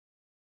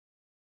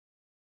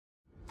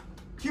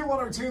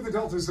Q102, the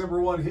Delta's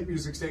 #1 hit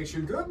music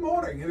station. Good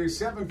morning. It is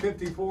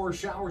 7:54.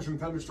 Showers and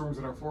thunderstorms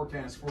in our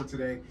forecast for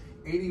today.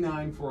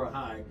 89 for a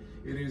high.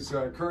 It is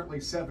currently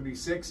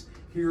 76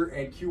 here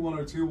at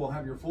Q102. We'll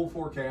have your full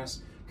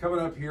forecast coming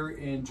up here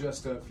in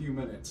just a few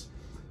minutes.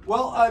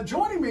 Well,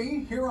 joining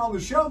me here on the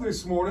show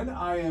this morning,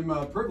 I am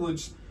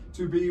privileged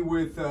to be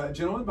with a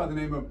gentleman by the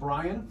name of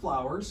Brian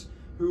Flowers,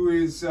 who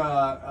is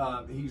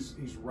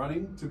he's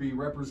running to be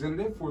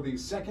representative for the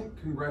 2nd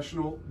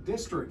Congressional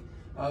District.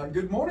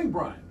 Good morning,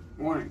 Brian.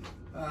 Morning.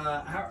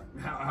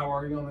 How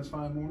are you on this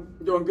fine morning?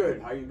 Doing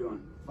good. How you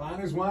doing? Fine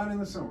as wine in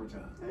the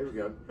summertime. There we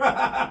go.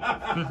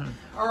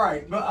 All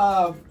right,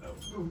 but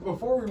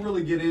before we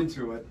really get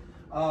into it,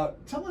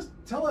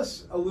 tell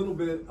us a little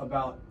bit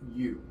about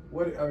you.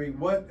 What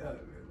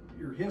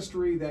your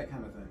history, that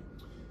kind of thing.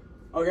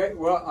 Okay.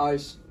 Well, I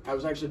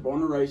was actually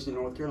born and raised in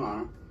North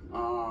Carolina.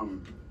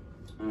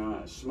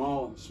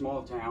 Small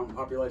town,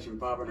 population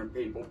 500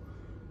 people.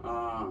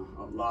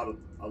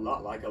 A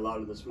lot like a lot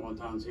of the small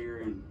towns here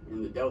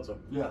in the Delta.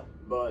 Yeah.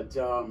 But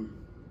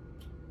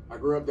I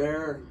grew up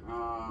there.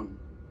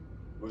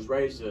 Was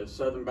raised a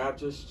Southern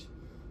Baptist.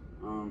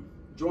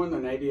 Joined the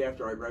Navy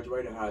after I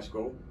graduated high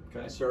school.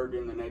 Okay. I served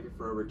in the Navy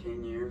for over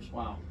 10 years.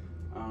 Wow.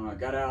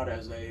 Got out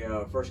as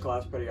a first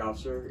class petty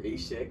officer,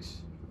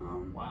 E6.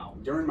 Wow.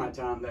 During my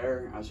time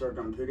there, I served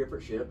on 2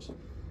 different ships.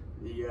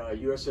 The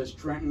USS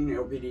Trenton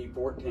LPD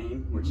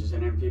 14, which is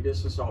an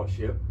amphibious assault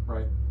ship.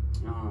 Right.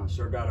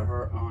 Served out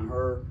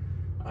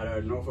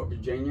of Norfolk,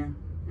 Virginia,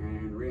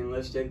 and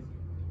re-enlisted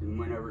and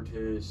went over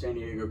to San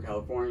Diego,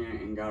 California,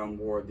 and got on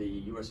board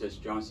the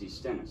USS John C.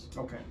 Stennis.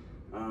 Okay.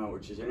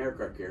 Which is an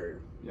aircraft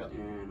carrier. Yep.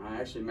 And I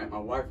actually met my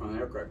wife on an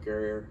aircraft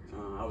carrier.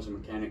 I was a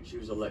mechanic, she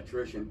was an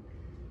electrician.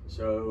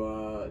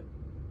 So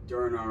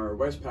during our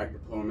Westpac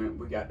deployment,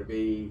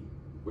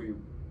 we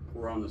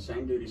were on the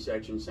same duty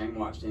section, same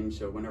watch team.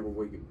 So whenever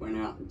we went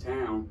out in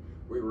town,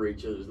 we were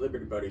each other's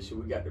Liberty buddies. So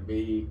we got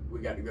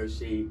to go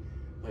see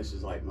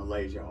places like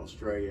Malaysia,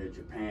 Australia,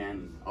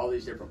 Japan, all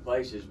these different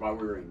places while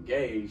we were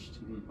engaged.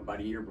 About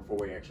a year before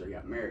we actually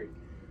got married.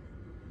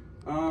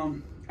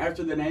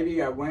 After the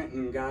Navy, I went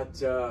and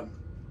got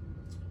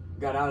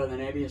out of the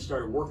Navy and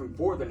started working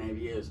for the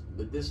Navy.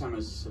 This time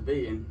as a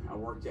civilian. I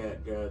worked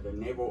at the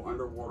Naval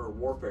Underwater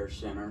Warfare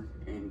Center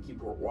in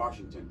Keyport,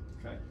 Washington.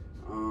 Okay.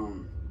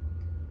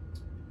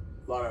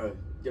 A lot of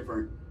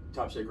different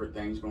top secret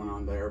things going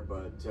on there,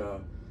 but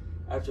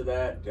after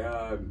that,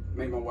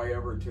 made my way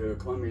over to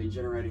Columbia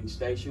Generating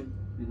Station,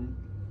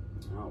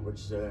 which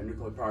is a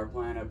nuclear power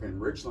plant up in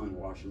Richland,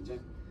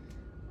 Washington.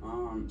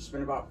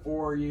 Spent about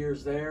 4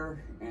 years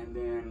there, and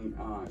then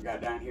got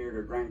down here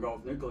to Grand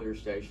Gulf Nuclear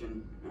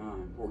Station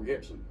in Port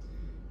Gibson.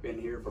 Been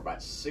here for about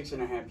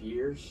 6.5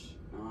 years.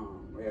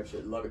 We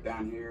absolutely love it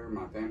down here.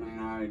 My family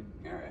and I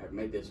have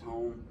made this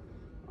home,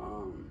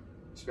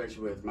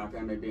 especially with my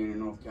family being in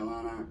North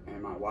Carolina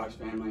and my wife's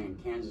family in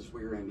Kansas.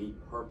 We were in the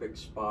perfect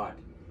spot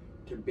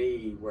to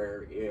be,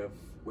 where if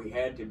we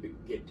had to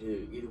get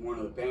to either one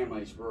of the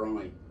families, we're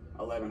only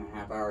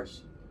 11.5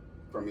 hours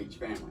from each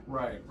family.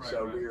 Right.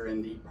 So we are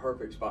in the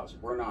perfect spot. So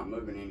we're not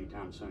moving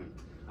anytime soon.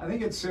 I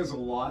think it says a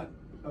lot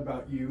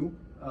about you.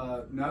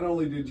 Not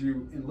only did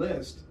you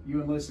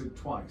enlisted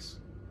twice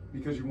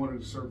because you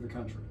wanted to serve the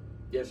country.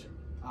 Yes, sir.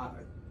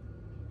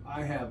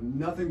 I have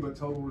nothing but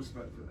total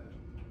respect for that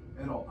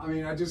at all. I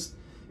mean,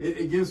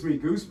 it gives me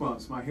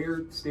goosebumps. My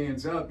hair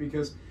stands up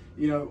because,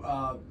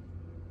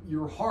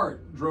 your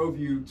heart drove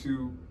you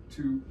to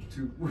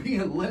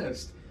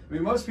re-enlist. I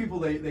mean, most people,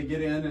 they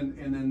get in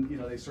and then,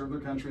 they serve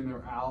their country and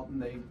they're out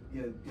and they,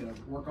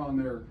 work on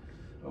their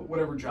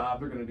whatever job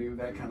they're going to do,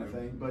 that kind of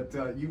thing. But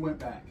you went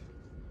back.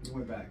 You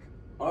went back.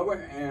 I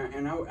went,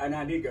 and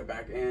I did go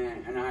back,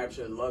 and I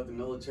absolutely love the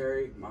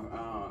military.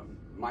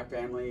 My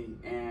family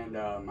and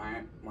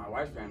my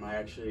wife's family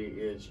actually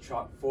is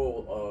chock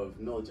full of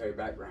military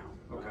background.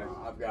 Okay.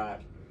 I've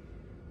got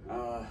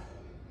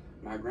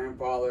my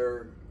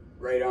grandfather,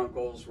 great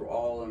uncles were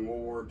all in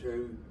World War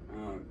II,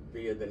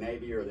 via the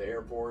Navy or the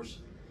Air Force.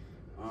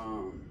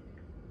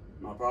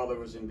 My father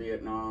was in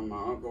Vietnam.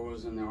 My uncle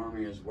was in the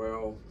Army as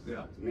well.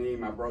 Yeah. Me and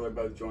my brother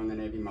both joined the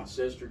Navy. My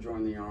sister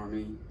joined the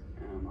Army.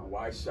 My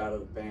wife's side of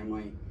the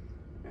family,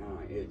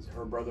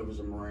 her brother was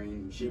a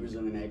Marine. She was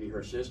in the Navy.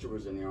 Her sister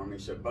was in the Army.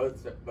 So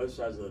both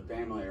sides of the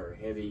family are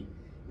heavy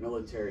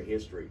military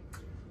history.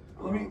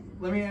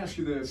 Let me ask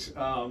you this.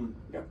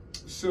 Yep.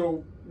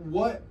 So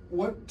what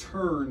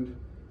turned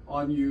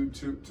on you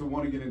to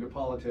want to get into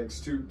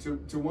politics, to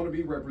want to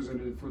be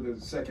represented for the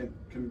 2nd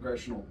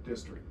Congressional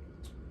District?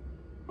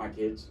 My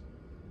kids.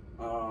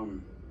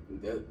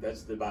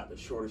 That's about the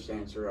shortest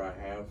answer I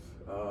have.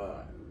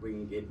 We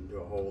can get into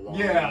a whole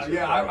long answer.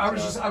 Yeah. I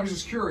was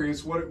just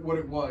curious what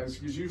it was,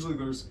 because usually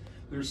there's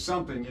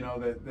something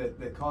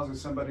that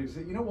causes somebody to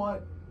say, you know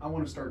what, I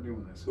want to start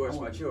doing this. Well, it's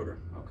my children.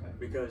 Okay.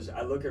 Because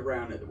I look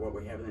around at what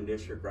we have in the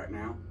district right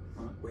now.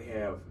 We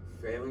have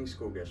failing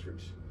school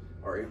districts.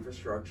 Our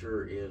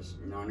infrastructure is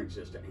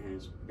non-existent and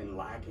has been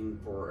lacking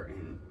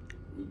and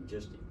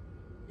just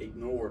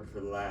ignored for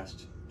the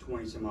last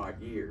 20 some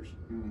odd years.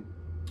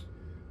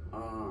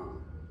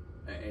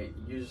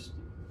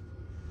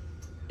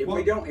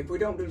 If we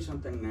don't do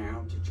something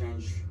now to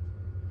change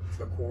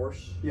the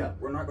course, yeah,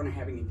 we're not going to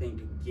have anything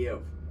to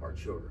give our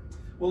children.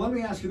 Well, let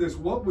me ask you this: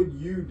 what would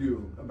you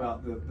do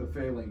about the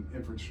failing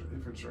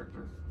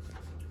infrastructure?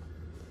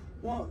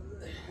 Well,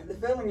 the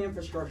failing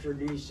infrastructure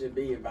needs to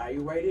be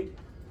evaluated.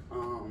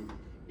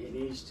 It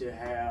needs to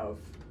have,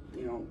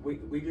 you know,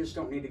 we just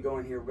don't need to go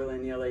in here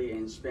willy-nilly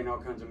and spend all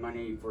kinds of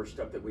money for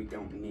stuff that we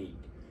don't need.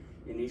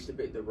 It needs to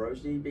be, the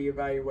roads need to be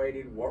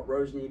evaluated, what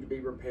roads need to be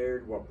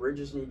repaired, what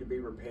bridges need to be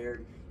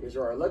repaired. Is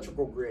our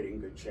electrical grid in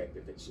good shape?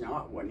 If it's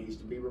not, what needs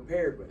to be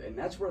repaired with it? And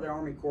that's where the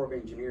Army Corps of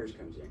Engineers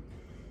comes in.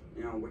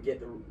 You know, we get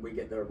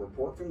the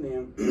report from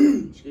them,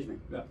 excuse me,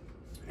 yeah,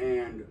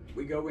 and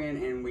we go in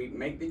and we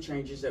make the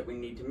changes that we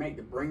need to make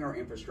to bring our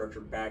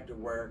infrastructure back to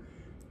where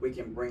we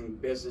can bring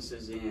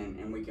businesses in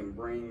and we can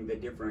bring the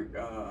different,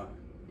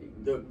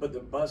 but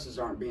the buses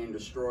aren't being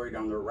destroyed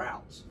on their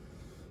routes.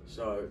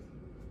 So.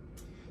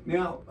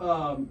 Now,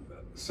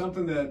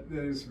 something that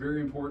is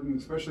very important,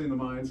 especially in the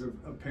minds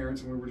of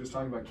parents, and we were just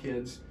talking about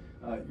kids,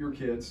 your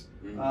kids,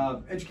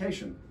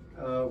 education.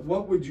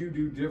 What would you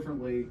do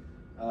differently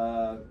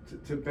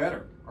to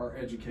better our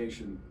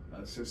education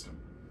system?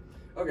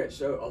 Okay,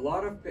 so a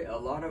lot of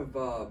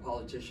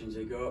politicians,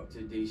 they go up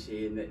to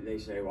DC and they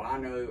say, well, I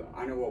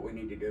know what we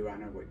need to do. I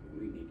know what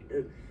we need to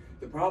do.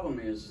 The problem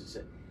is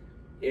that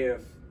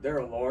if they're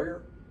a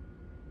lawyer,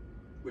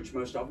 which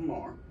most of them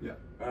are, yeah.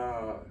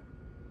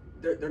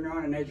 They're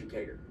not an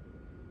educator.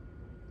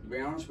 To be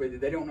honest with you,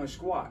 they don't know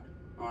squat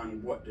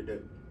on what to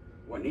do.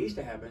 What needs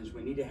to happen is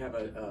we need to have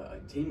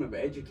a team of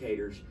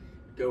educators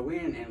go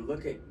in and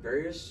look at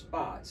various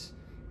spots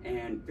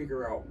and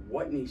figure out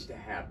what needs to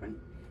happen,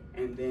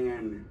 and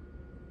then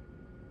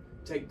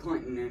take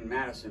Clinton and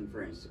Madison,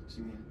 for instance.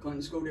 Mm-hmm.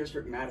 Clinton School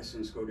District,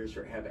 Madison School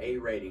District have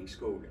A-rating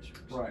school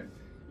districts. Right.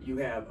 You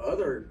have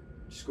other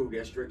school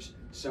districts,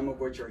 some of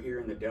which are here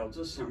in the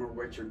Delta, some of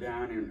which are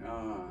down in,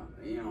 a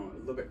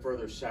little bit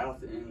further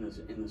south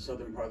in the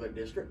southern part of the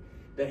district,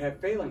 that have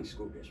failing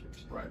school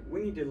districts. Right.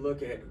 We need to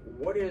look at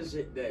what is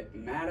it that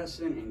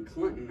Madison and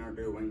Clinton are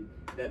doing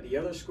that the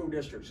other school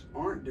districts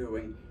aren't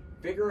doing,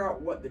 figure out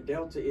what the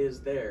delta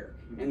is there,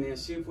 mm-hmm. and then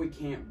see if we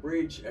can't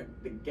bridge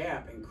the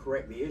gap and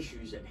correct the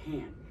issues at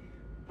hand.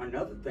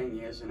 Another thing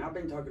is, and I've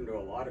been talking to a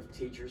lot of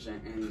teachers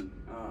and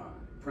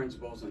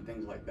principals and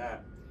things like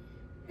that,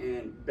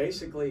 and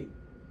basically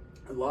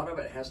a lot of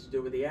it has to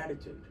do with the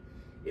attitude.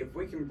 If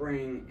we can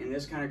bring, and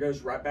this kind of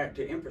goes right back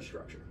to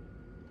infrastructure,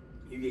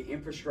 you get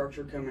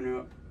infrastructure coming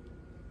up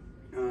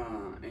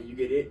and you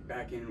get it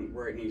back in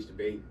where it needs to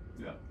be,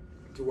 yeah,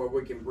 to where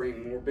we can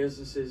bring more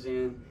businesses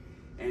in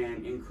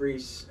and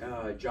increase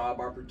job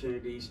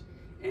opportunities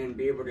and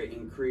be able to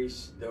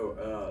increase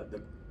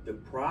the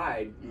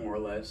pride, more or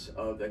less,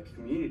 of the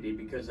community,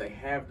 because they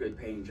have good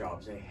paying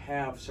jobs, they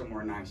have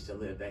somewhere nice to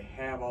live, they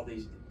have all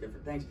these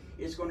different things.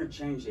 It's going to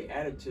change the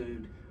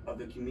attitude of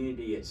the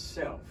community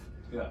itself,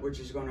 yeah, which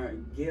is going to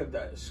give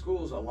the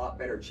schools a lot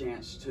better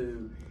chance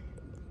to,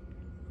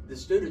 the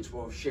students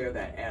will share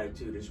that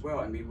attitude as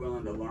well and be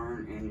willing to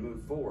learn and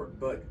move forward.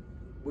 But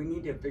we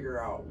need to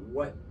figure out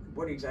what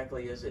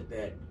exactly is it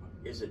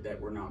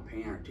that we're not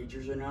paying our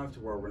teachers enough to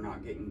where we're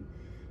not getting.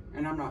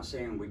 And I'm not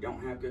saying we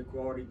don't have good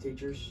quality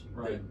teachers.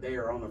 Right. They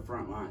are on the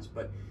front lines.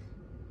 But,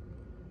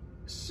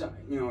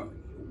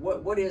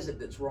 what is it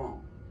that's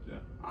wrong? Yeah.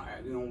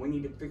 We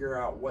need to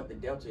figure out what the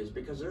delta is,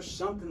 because there's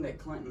something that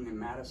Clinton and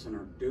Madison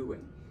are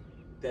doing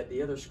that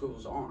the other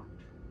schools aren't.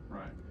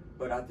 Right.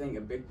 But I think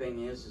a big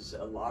thing is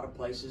a lot of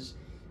places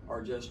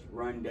are just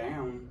run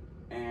down,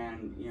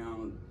 and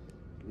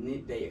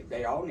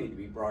they all need to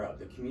be brought up.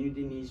 The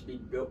community needs to be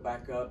built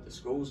back up. The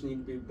schools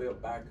need to be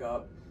built back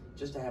up,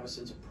 just to have a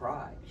sense of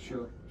pride.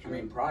 Sure. I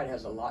mean, pride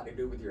has a lot to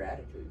do with your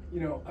attitude.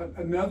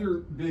 Another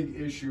big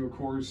issue, of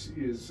course,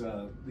 is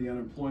the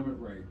unemployment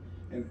rate,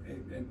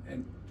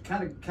 and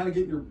kind of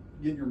get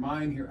your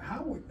mind here.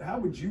 How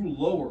would you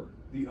lower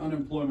the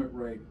unemployment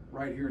rate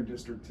right here in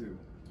District 2?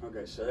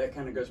 Okay, so that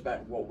kind of goes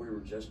back to what we were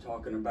just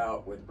talking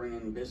about with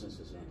bringing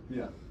businesses in.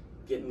 Yeah.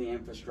 Getting the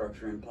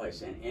infrastructure in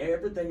place, and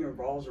everything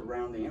revolves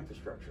around the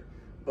infrastructure.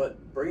 But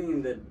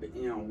bringing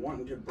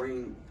wanting to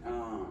bring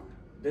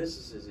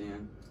businesses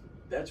in,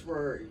 that's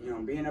where,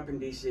 being up in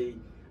DC,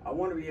 I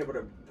want to be able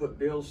to put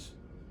bills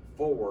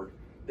forward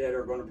that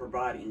are going to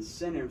provide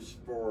incentives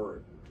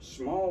for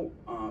small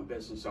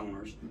business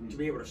owners, mm-hmm. to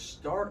be able to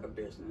start a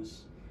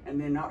business, and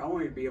then not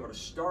only to be able to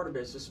start a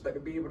business, but to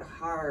be able to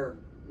hire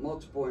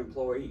multiple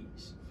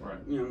employees.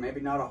 Right.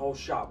 Maybe not a whole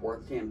shop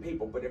worth 10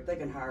 people, but if they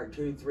can hire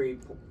 2, 3,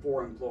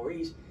 4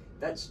 employees,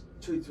 that's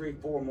 2, 3,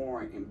 4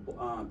 more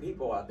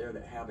people out there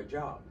that have a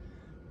job.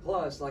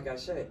 Plus, like I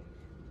said,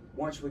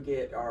 once we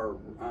get our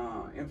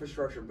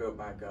infrastructure built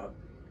back up,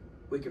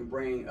 we can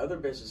bring other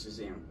businesses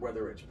in,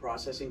 whether it's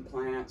processing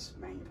plants,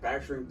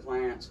 manufacturing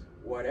plants,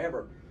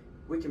 whatever.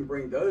 We can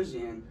bring those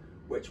in,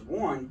 which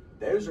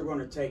those are going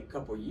to take a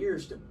couple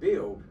years to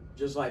build,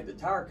 just like the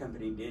tire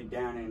company did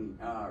down in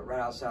right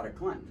outside of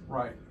Clinton.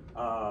 Right.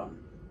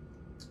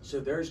 So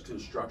there's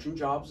construction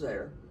jobs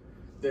there.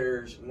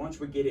 once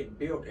we get it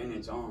built and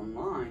it's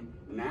online,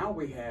 now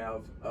we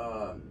have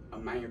a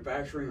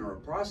manufacturing or a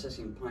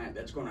processing plant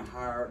that's going to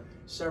hire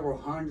several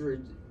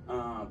hundred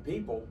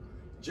people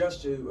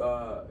just to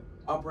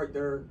operate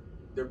their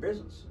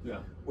business. Yeah.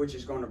 Which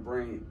is going to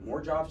bring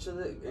more jobs to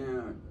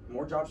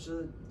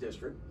the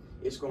district.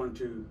 It's going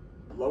to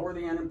lower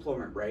the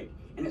unemployment rate,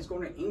 and it's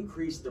going to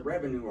increase the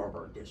revenue of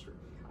our district.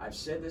 I've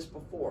said this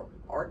before.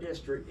 Our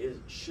district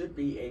should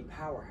be a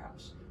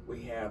powerhouse.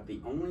 We have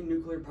the only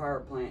nuclear power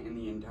plant in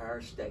the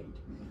entire state.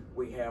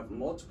 We have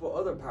multiple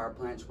other power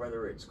plants,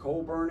 whether it's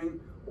coal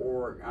burning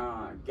or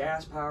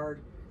gas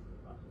powered.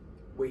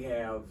 We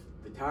have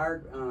the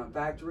tire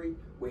factory.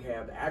 We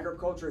have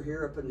agriculture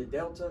here up in the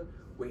Delta.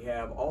 We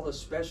have all the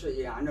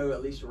specialty, I know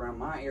at least around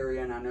my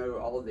area, and I know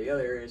all of the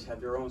other areas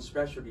have their own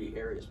specialty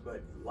areas,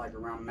 but like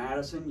around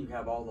Madison, you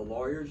have all the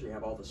lawyers, you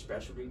have all the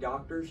specialty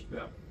doctors.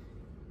 Yeah.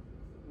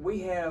 We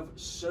have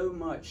so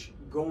much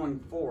going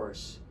for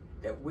us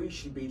that we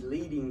should be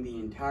leading the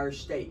entire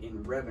state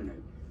in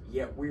revenue,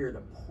 yet we are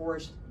the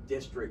poorest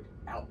district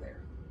out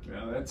there.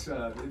 Yeah, that's,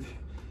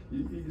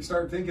 you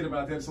start thinking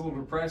about that, it's a little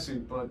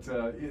depressing, but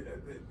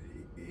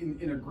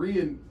in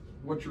agreeing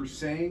what you're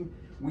saying,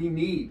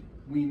 we've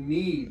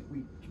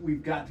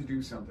got to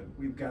do something.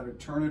 We've got to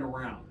turn it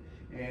around.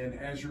 And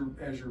as you're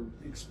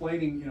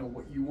explaining, you know,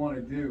 what you want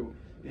to do,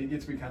 it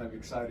gets me kind of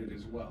excited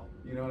as well.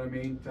 You know what I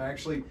mean? To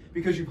actually,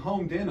 because you've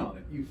honed in on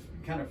it, you've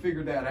kind of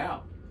figured that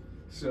out.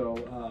 So,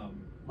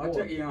 I'll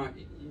tell you, you know,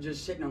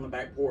 just sitting on the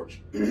back porch,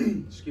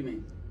 excuse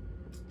me,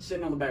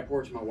 sitting on the back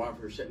porch, my wife,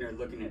 we were sitting there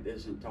looking at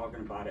this and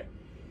talking about it.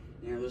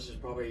 You know, this is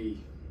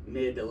probably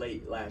mid to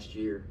late last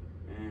year,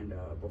 and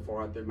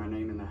before I threw my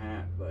name in the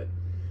hat, but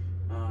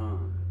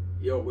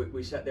you know,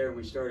 we sat there and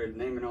we started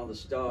naming all the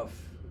stuff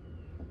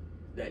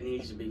that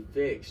needs to be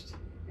fixed,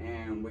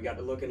 and we got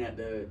to looking at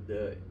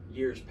the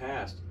years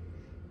past.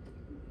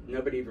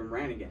 Nobody even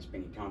ran against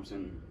Bennie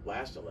Thompson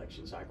last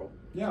election cycle.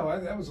 Yeah, well,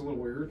 that was a little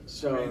weird.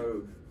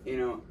 So, you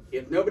know,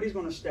 if nobody's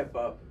going to step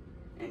up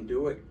and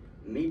do it,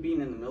 me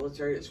being in the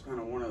military, it's kind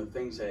of one of the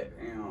things that,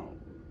 you know,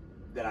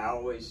 that I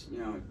always, you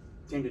know,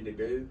 tended to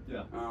do.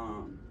 Yeah.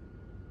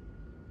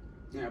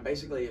 You know,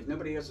 basically, if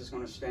nobody else is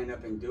going to stand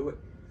up and do it,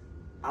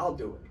 I'll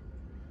do it.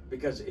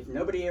 Because if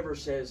nobody ever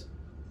says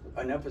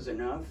enough is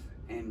enough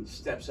and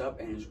steps up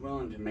and is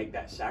willing to make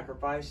that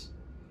sacrifice,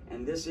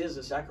 and this is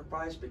a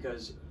sacrifice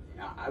because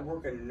I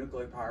work in a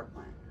nuclear power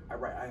plant.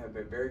 I have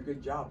a very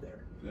good job there.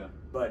 Yeah.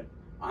 But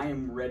I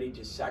am ready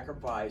to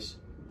sacrifice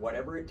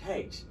whatever it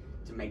takes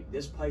to make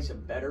this place a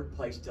better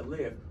place to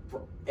live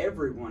for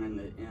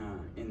everyone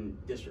in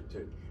District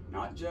 2.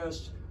 Not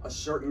just a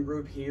certain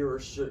group here or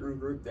a certain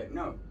group that,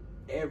 no,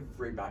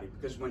 everybody.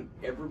 Because when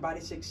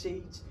everybody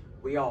succeeds,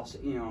 we all,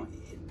 you know,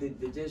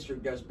 the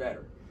district does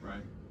better.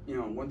 Right. You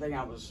know, one thing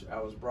I was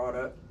brought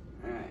up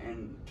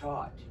and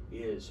taught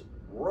is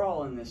we're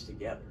all in this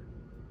together.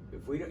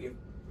 If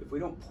we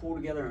don't pull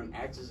together and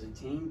act as a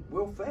team,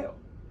 we'll fail,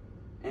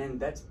 and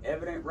that's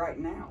evident right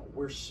now.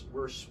 We're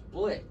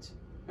split.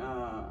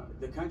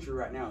 The country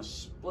right now is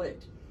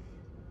split,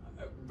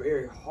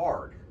 very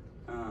hard,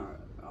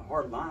 a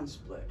hard line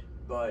split.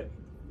 But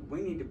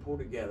we need to pull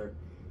together,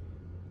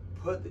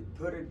 put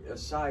it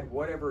aside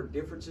whatever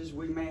differences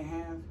we may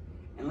have,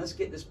 and let's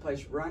get this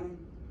place running,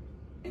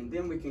 and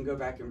then we can go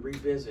back and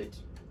revisit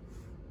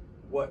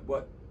what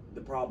the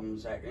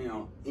problems that, you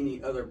know,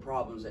 any other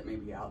problems that may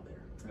be out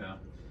there. Yeah.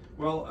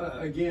 Well,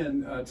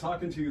 again,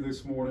 talking to you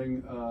this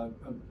morning,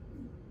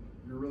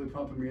 you're really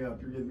pumping me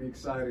up. You're getting me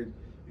excited,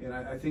 and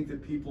I think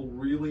that people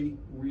really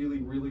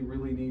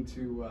need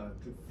to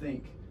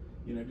think.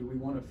 You know, do we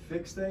want to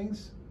fix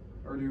things,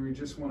 or do we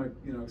just want to,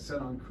 you know, set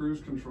on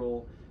cruise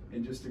control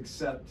and just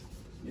accept,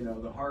 you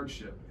know, the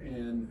hardship?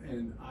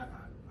 And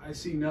I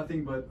see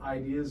nothing but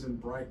ideas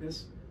and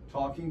brightness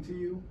talking to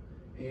you,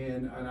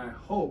 and I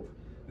hope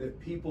that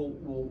people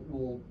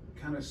will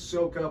kind of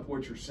soak up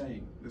what you're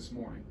saying this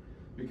morning,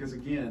 because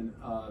again,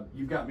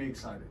 you've got me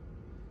excited,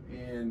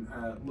 and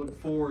look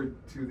forward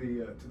to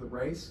the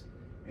race,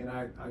 and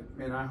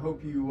I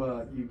hope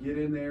you get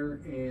in there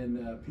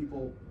and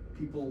people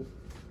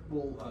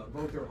will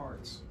vote their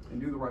hearts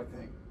and do the right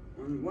thing.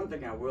 One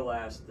thing I will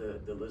ask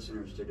the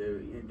listeners to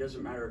do, it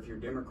doesn't matter if you're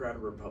Democrat or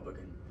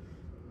Republican,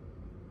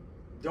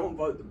 don't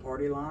vote the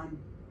party line.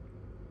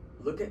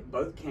 Look at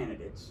both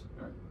candidates.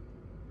 All right.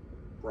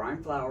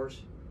 Brian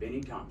Flowers,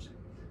 Bennie Thompson.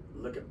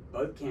 Look at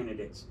both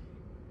candidates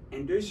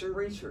and do some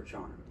research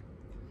on them.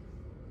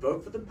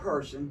 Vote for the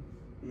person,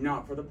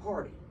 not for the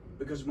party.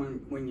 Because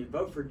when you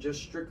vote for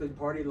just strictly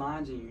party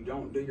lines and you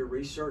don't do your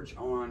research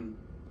on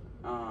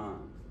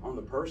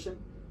the person,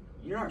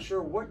 you're not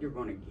sure what you're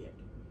going to get.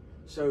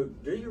 So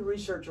do your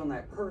research on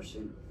that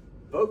person.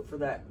 Vote for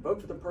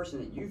the person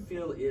that you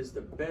feel is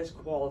the best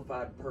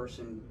qualified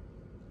person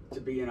to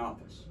be in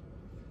office.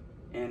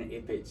 And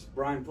if it's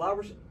Brian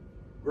Flowers,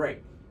 great.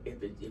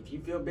 If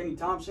you feel Bennie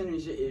Thompson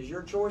is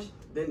your choice,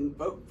 then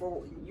vote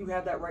for, you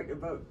have that right to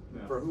vote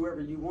for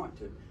whoever you want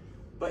to.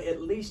 But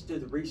at least do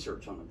the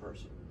research on the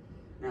person.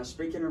 Now,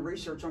 speaking of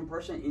research on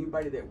person,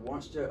 anybody that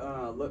wants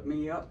to look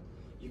me up,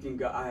 You can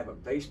go. I have a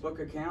Facebook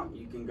account.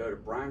 You can go to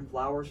Brian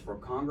Flowers for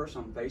Congress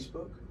on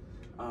Facebook.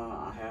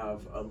 I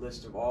have a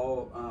list of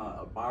all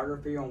a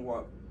biography on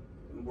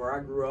where I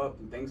grew up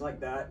and things like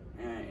that,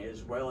 and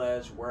as well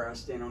as where I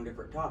stand on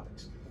different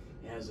topics.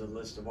 It has a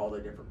list of all the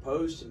different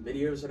posts and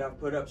videos that I've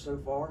put up so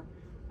far.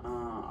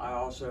 I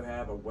also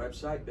have a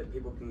website that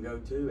people can go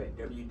to at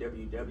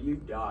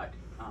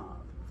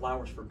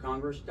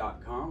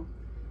www.flowersforcongress.com.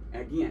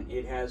 Again,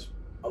 it has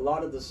a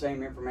lot of the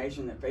same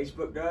information that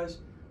Facebook does,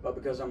 but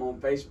because I'm on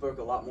Facebook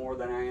a lot more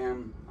than I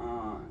am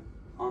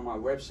on my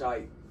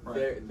website,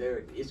 right,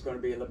 it's going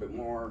to be a little bit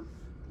more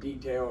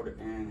detailed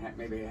and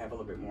maybe have a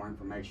little bit more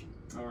information.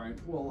 All right.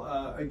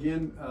 Well,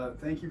 again,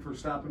 thank you for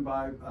stopping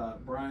by,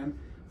 Brian.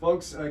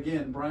 Folks,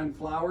 again, Brian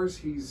Flowers,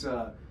 he's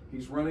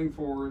running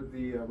for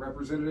the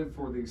representative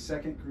for the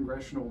 2nd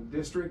Congressional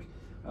District.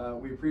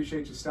 We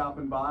appreciate you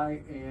stopping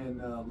by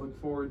and look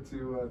forward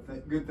to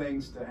good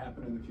things to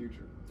happen in the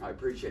future. I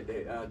appreciate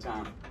the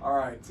time. All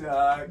right.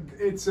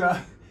 It's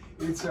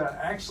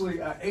actually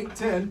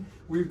 8:10.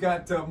 We've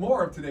got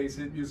more of today's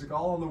hit music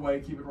all on the way.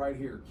 Keep it right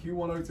here.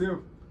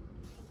 Q102.